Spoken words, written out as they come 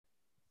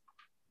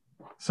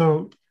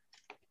So,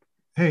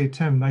 hey,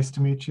 Tim, nice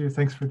to meet you.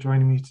 Thanks for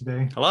joining me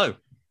today. Hello.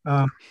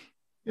 Um,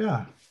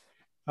 yeah.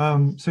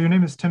 So your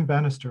name is Tim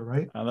Bannister,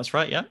 right? That's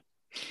right. Yeah.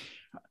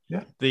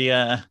 Yeah.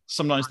 The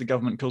sometimes the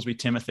government calls me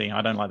Timothy.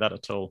 I don't like that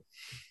at all.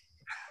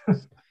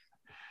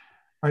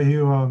 Are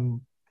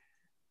you,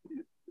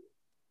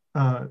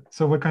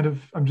 so what kind of,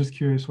 I'm just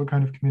curious, what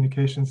kind of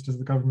communications does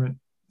the government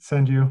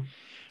send you?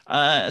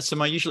 So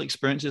my usual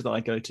experience is that I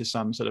go to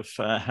some sort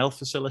of health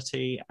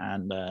facility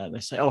and they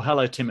say, "Oh,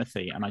 hello,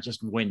 Timothy," and I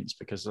just wince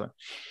because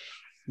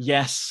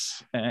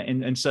yes,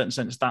 in certain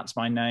sense, that's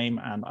my name,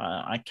 and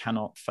I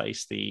cannot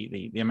face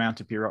the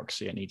amount of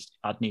bureaucracy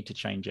I'd need to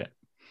change it.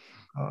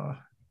 Uh,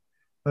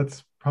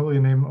 that's probably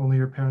a name only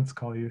your parents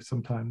call you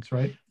sometimes,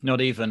 right? Not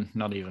even, just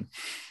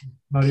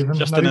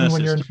the Not even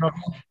when you're nurses.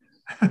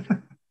 in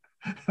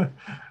trouble.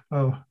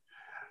 Oh,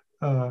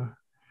 uh,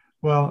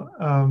 well,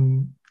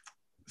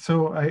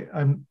 so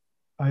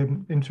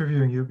I'm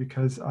interviewing you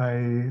because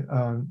I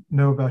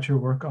know about your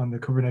work on the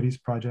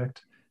Kubernetes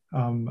project.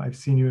 I've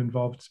seen you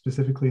involved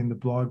specifically in the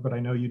blog, but I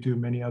know you do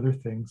many other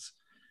things.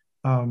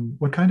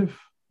 What kind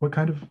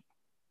of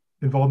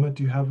involvement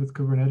do you have with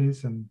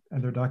Kubernetes and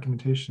their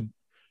documentation?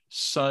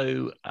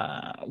 So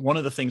one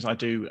of the things I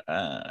do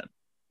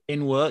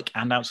in work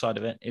and outside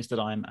of it is that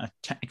I'm a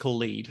technical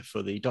lead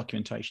for the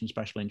documentation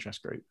special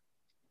interest group.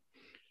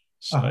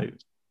 Uh, So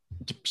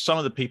some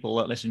of the people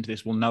that listen to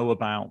this will know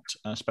about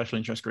special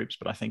interest groups,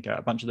 but I think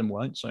a bunch of them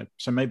won't. So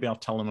maybe I'll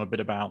tell them a bit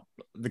about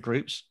the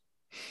groups.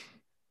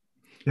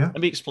 yeah.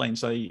 Let me explain.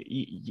 So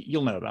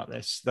you'll know about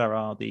this. There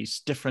are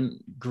these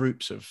different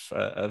groups of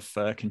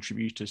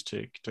contributors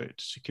to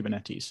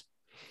Kubernetes,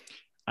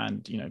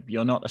 and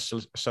you're not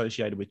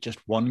associated with just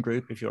one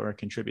group if you're a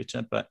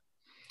contributor, but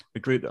the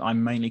group that I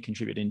mainly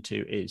contribute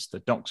into is the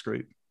Docs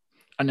group.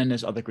 And then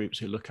there's other groups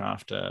who look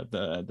after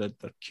the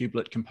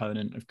kubelet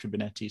component of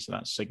Kubernetes, so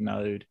that's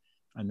Signode.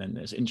 And then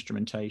there's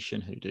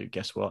instrumentation who do,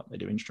 guess what? They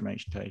do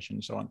instrumentation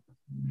and so on.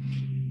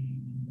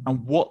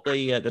 And what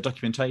the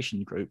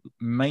documentation group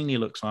mainly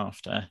looks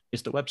after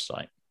is the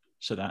website.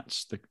 So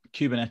that's the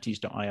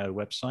kubernetes.io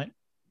website,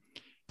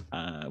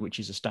 which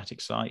is a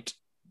static site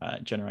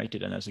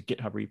generated, and there's a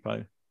GitHub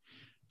repo.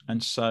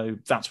 And so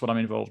that's what I'm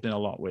involved in a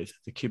lot with,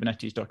 the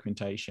Kubernetes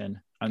documentation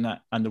and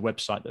the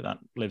website that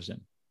lives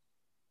in.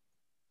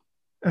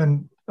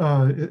 And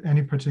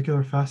any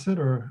particular facet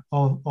or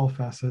all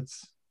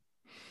facets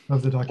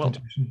of the Well,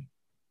 documentation?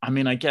 I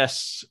mean, I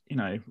guess,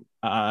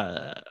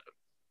 I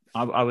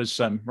was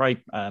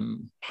very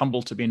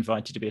humbled to be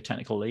invited to be a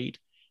technical lead.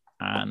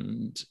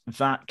 And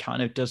that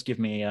kind of does give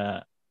me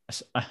a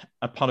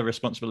part of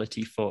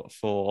responsibility for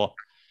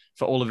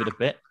all of it a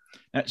bit.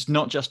 Now, it's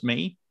not just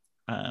me.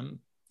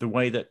 The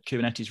way that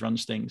Kubernetes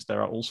runs things,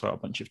 there are also a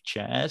bunch of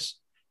chairs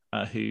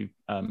who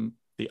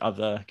the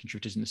other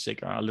contributors in the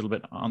SIG are a little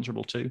bit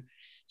answerable to.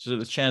 So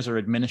the chairs are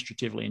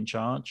administratively in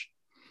charge.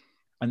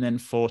 And then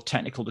for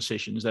technical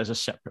decisions, there's a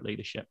separate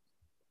leadership.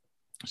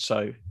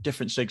 So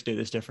different SIGs do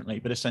this differently,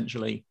 but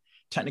essentially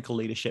technical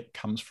leadership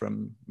comes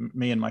from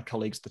me and my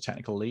colleagues, the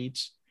technical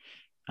leads,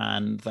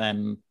 and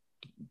then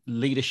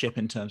leadership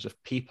in terms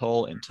of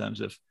people, in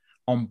terms of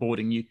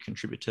onboarding new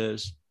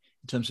contributors,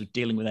 in terms of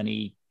dealing with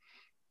any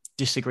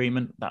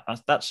disagreement.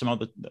 That's some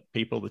other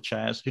people, the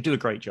chairs, who do a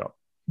great job.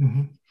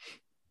 Mm-hmm.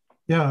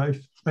 Yeah,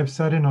 I've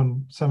sat in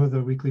on some of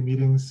the weekly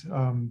meetings,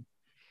 and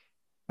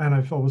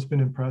I've always been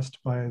impressed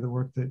by the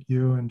work that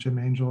you and Jim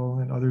Angel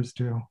and others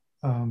do.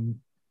 Um,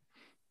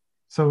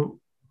 so,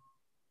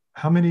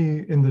 how many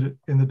in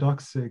the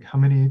DocSig? How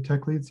many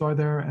tech leads are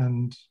there,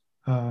 and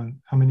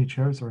how many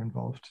chairs are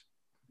involved?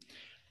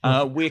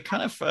 We're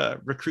kind of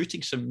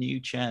recruiting some new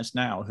chairs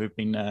now who've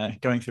been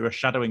going through a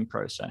shadowing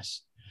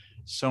process.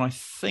 So I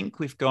think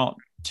we've got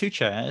two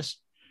chairs,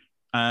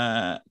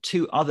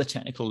 two other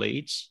technical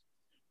leads,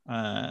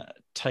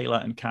 Taylor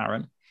and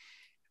Karen,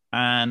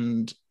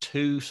 and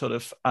two sort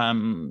of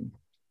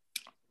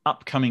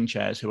upcoming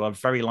chairs who are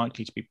very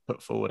likely to be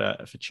put forward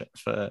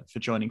for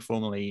joining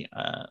formally,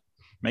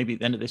 maybe at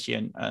the end of this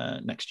year,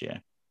 next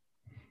year.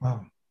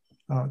 Wow,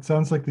 it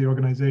sounds like the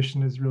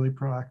organization is really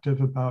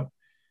proactive about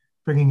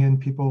bringing in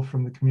people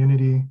from the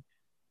community.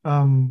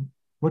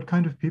 What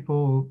kind of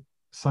people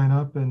sign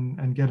up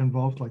and get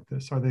involved like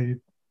this? Are they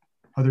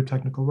other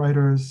technical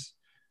writers?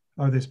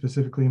 Are they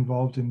specifically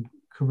involved in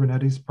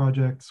Kubernetes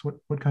projects?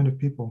 What kind of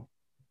people?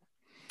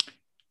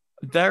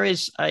 There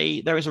is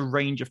a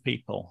range of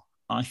people.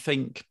 I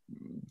think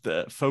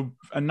that for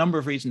a number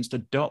of reasons, the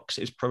docs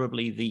is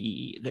probably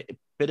the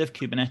bit of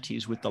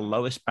Kubernetes with the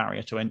lowest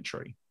barrier to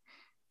entry.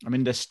 I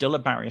mean, there's still a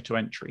barrier to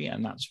entry,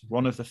 and that's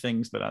one of the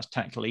things that as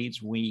tech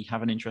leads, we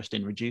have an interest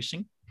in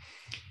reducing.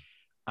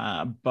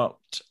 But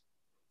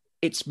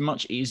it's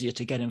much easier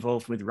to get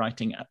involved with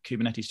writing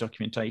Kubernetes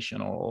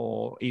documentation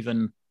or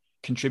even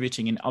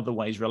contributing in other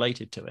ways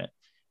related to it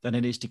than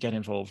it is to get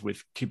involved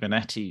with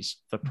Kubernetes,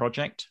 the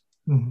project.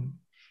 Mm-hmm.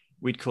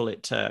 We'd call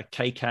it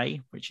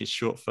KK, which is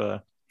short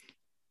for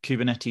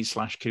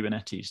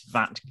Kubernetes/Kubernetes,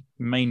 that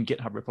main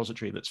GitHub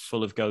repository that's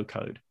full of Go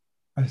code.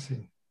 I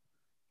see.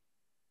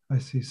 I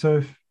see.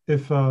 So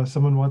if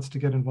someone wants to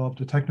get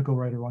involved, a technical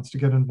writer wants to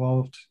get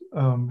involved,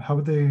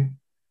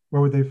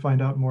 where would they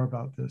find out more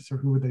about this, or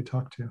who would they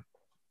talk to?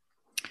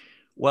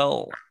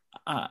 Well,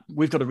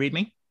 we've got a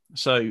README.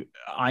 So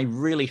I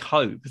really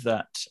hope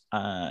that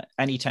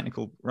any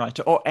technical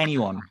writer or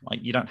anyone,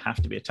 like you don't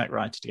have to be a tech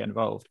writer to get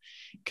involved,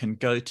 can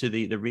go to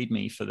the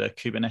README for the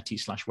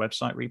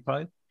Kubernetes/website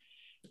repo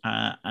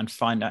and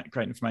find out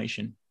great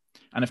information.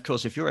 And of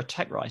course, if you're a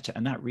tech writer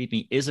and that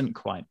README isn't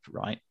quite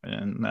right,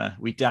 and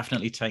we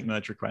definitely take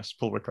merge requests,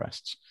 pull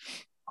requests.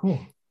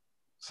 Cool.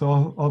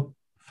 So I'll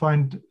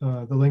find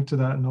the link to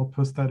that and I'll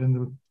post that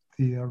in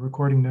the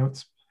recording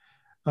notes.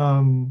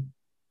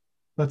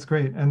 That's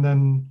great. And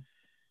then,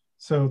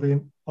 so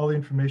all the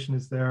information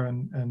is there,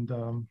 and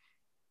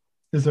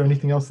is there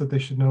anything else that they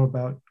should know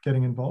about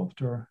getting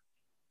involved, or?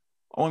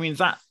 Oh, I mean,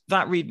 that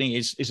README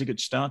is a good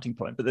starting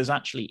point, but there's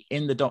actually,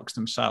 in the docs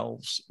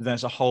themselves,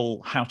 there's a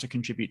whole how to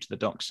contribute to the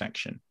docs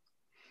section.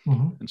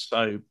 Mm-hmm. And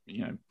so,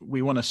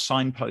 we want to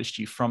signpost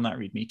you from that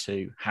README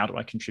to how do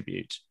I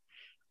contribute?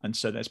 And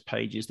so there's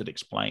pages that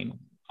explain,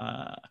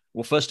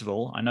 well, first of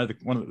all, I know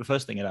the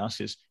first thing it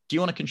asks is, do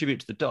you want to contribute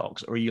to the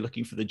docs, or are you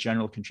looking for the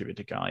general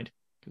contributor guide?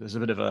 Because there's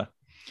a bit of a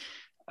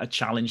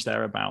challenge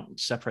there about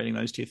separating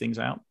those two things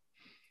out.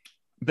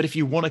 But if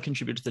you want to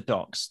contribute to the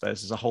docs,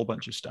 there's a whole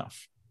bunch of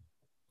stuff.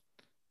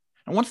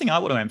 And one thing I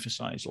want to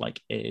emphasize,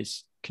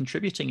 is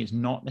contributing is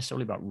not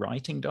necessarily about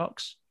writing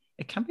docs.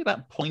 It can be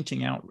about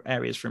pointing out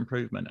areas for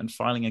improvement and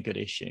filing a good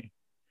issue.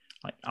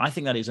 I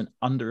think that is an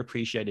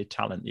underappreciated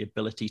talent, the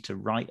ability to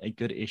write a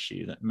good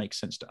issue that makes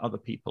sense to other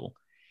people,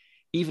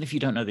 even if you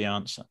don't know the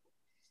answer.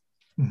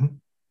 Mm-hmm.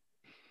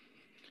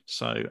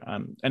 So,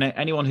 and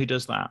anyone who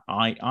does that,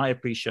 I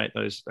appreciate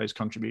those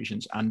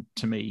contributions. And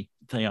to me,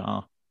 they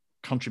are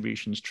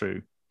contributions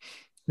true.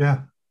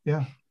 Yeah.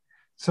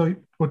 So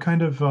what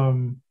kind of,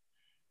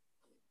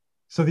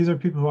 so these are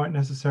people who aren't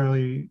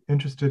necessarily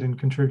interested in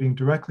contributing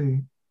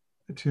directly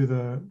to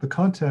the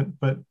content,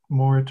 but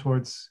more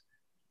towards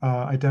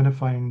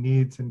identifying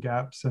needs and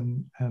gaps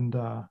and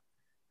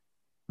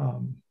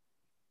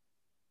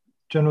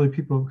generally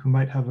people who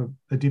might have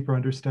a deeper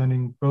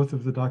understanding both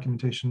of the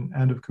documentation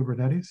and of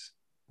Kubernetes.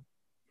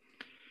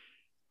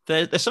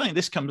 There's something,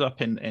 this comes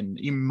up in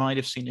you might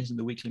have seen this in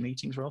the weekly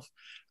meetings, Rolf,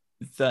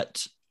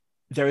 that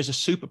there is a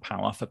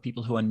superpower for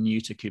people who are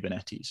new to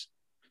Kubernetes.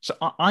 So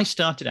when I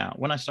started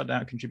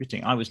out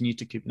contributing, I was new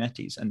to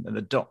Kubernetes, and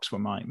the docs were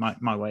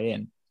my way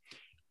in.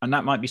 And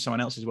that might be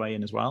someone else's way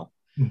in as well.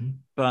 Mm-hmm.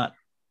 But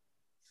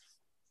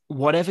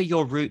whatever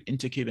your route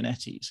into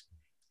Kubernetes,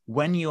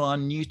 when you are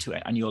new to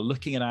it and you're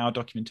looking at our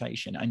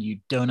documentation and you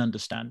don't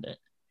understand it,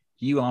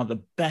 you are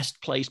the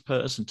best placed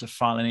person to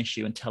file an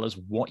issue and tell us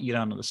what you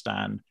don't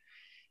understand.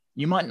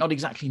 You might not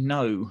exactly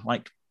know,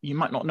 you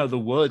might not know the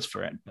words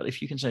for it, but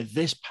if you can say,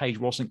 this page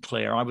wasn't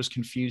clear, I was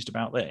confused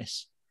about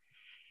this,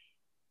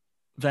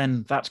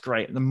 then that's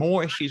great. The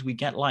more issues we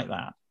get like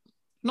that,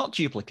 not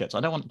duplicates, I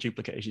don't want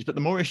duplicate issues, but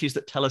the more issues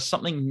that tell us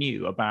something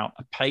new about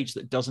a page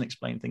that doesn't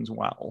explain things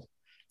well,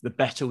 the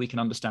better we can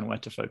understand where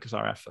to focus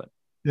our effort.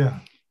 Yeah.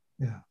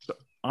 So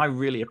I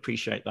really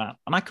appreciate that.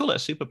 And I call it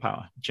a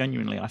superpower.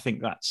 Genuinely, I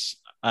think that's,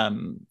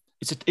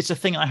 it's a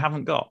thing I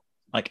haven't got.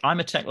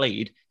 I'm a tech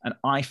lead and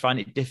I find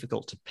it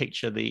difficult to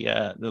picture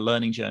the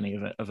learning journey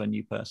of a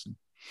new person.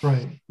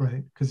 Right.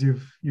 Because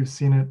you've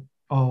seen it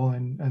all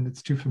and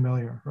it's too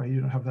familiar, right?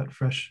 You don't have that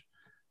fresh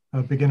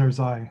beginner's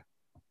eye.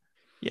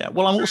 Yeah.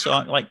 Well, I'm also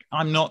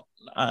I'm not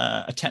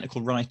a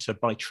technical writer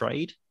by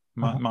trade.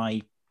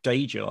 My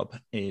day job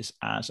is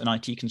as an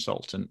IT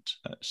consultant.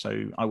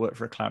 So I work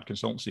for a cloud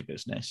consultancy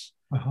business.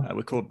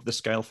 We're called The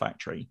Scale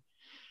Factory.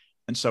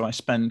 And so I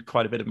spend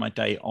quite a bit of my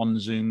day on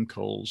Zoom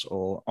calls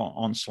or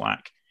on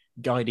Slack,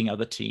 guiding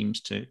other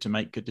teams to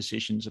make good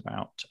decisions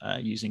about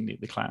using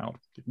the cloud,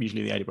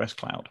 usually the AWS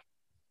cloud.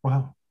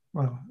 Wow.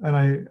 And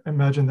I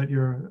imagine that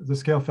the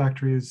Scale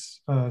Factory is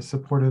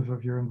supportive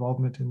of your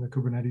involvement in the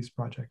Kubernetes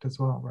project as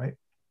well, right?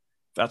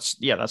 That's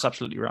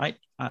absolutely right.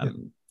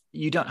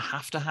 You don't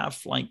have to have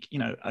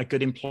a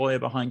good employer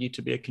behind you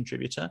to be a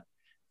contributor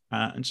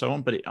and so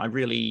on. But I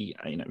really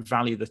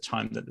value the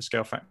time that the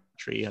Scale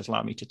Factory has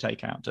allowed me to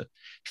take out to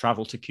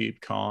travel to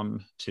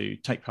KubeCon, to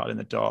take part in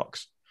the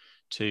docs,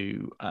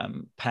 to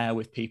pair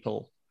with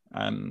people.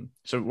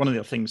 So one of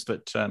the things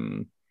that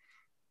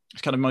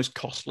is kind of most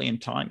costly in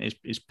time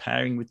is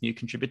pairing with new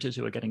contributors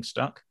who are getting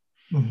stuck.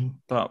 Mm-hmm.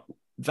 But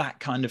that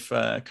kind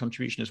of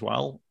contribution as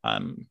well,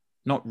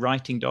 not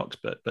writing docs,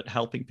 but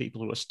helping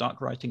people who are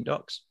stuck writing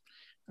docs.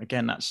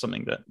 Again, that's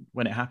something that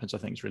when it happens, I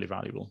think is really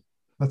valuable.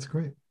 That's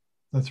great.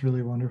 That's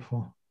really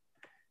wonderful.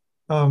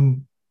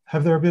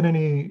 Have there been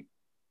any,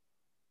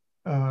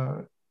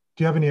 do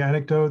you have any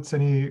anecdotes,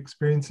 any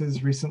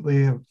experiences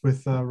recently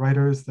with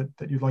writers that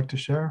you'd like to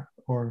share?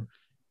 Or,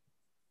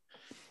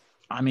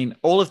 I mean,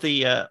 all of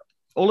the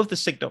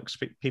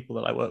SIGDocs people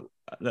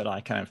that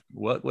I kind of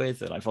work with,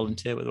 that I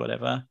volunteer with,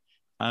 whatever,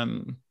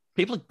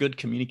 people are good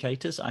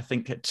communicators. I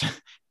think that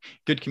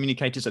good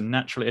communicators are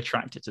naturally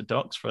attracted to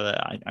docs for,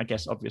 I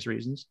guess, obvious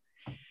reasons.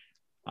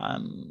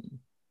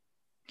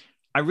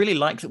 I really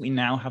like that we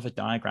now have a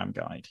diagram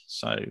guide.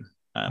 So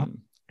a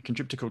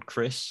contributor called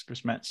Chris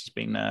Metz has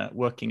been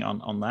working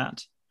on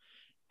that,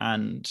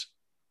 and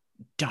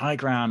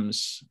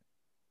diagrams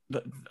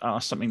that are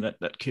something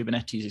that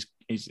Kubernetes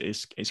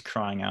is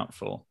crying out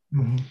for.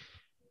 Mm-hmm.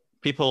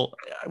 People,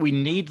 we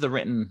need the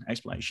written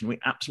explanation. We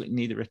absolutely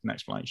need the written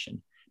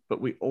explanation, but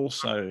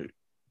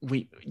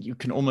you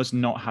can almost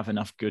not have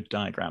enough good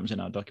diagrams in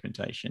our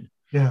documentation.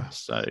 Yeah.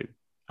 So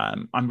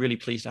I'm really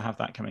pleased to have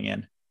that coming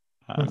in.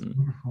 That's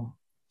wonderful.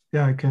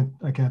 Yeah, I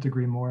can't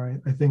agree more.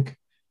 I think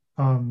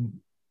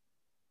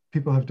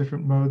people have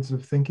different modes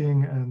of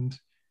thinking, and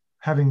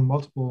having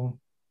multiple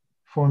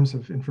forms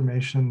of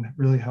information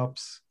really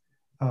helps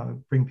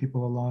bring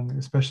people along,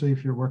 especially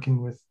if you're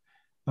working with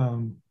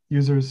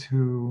users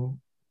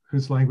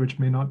whose language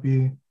may not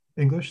be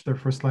English. Their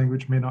first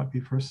language may not be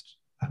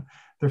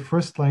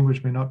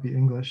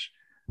English.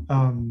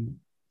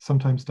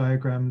 Sometimes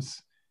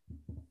diagrams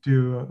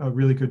do a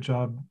really good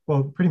job,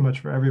 well, pretty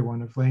much for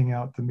everyone, of laying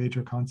out the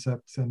major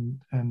concepts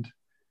and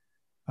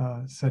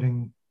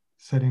setting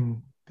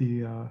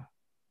the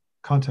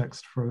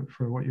context for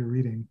what you're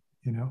reading,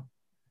 you know?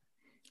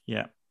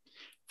 Yeah.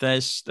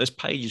 There's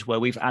pages where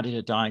we've added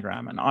a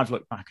diagram, and I've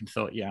looked back and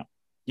thought, yeah,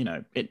 you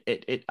know,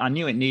 I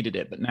knew it needed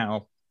it, but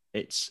now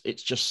it's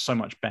just so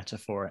much better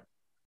for it.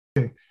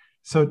 Okay.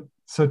 So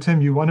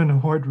Tim, you won an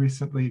award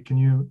recently. Can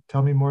you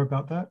tell me more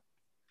about that?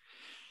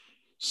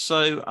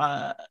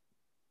 So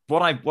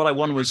what I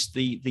won was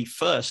the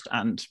first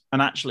and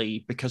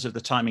actually, because of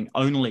the timing,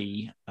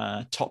 only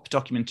top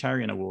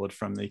documentarian award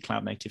from the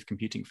Cloud Native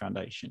Computing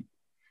Foundation.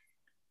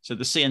 So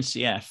the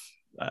CNCF,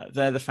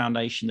 they're the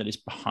foundation that is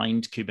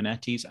behind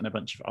Kubernetes and a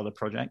bunch of other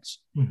projects.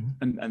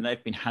 Mm-hmm. And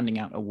they've been handing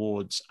out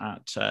awards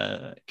at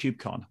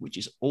KubeCon, which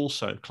is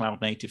also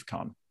Cloud Native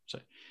Con. So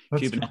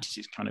that's Kubernetes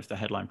is kind of the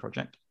headline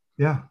project.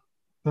 Yeah,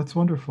 that's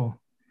wonderful.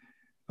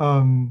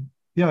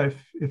 Yeah,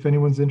 if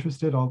anyone's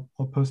interested, I'll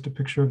post a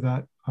picture of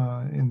that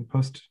in the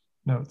post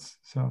notes.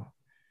 So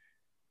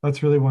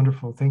that's really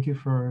wonderful. Thank you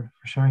for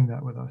sharing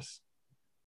that with us.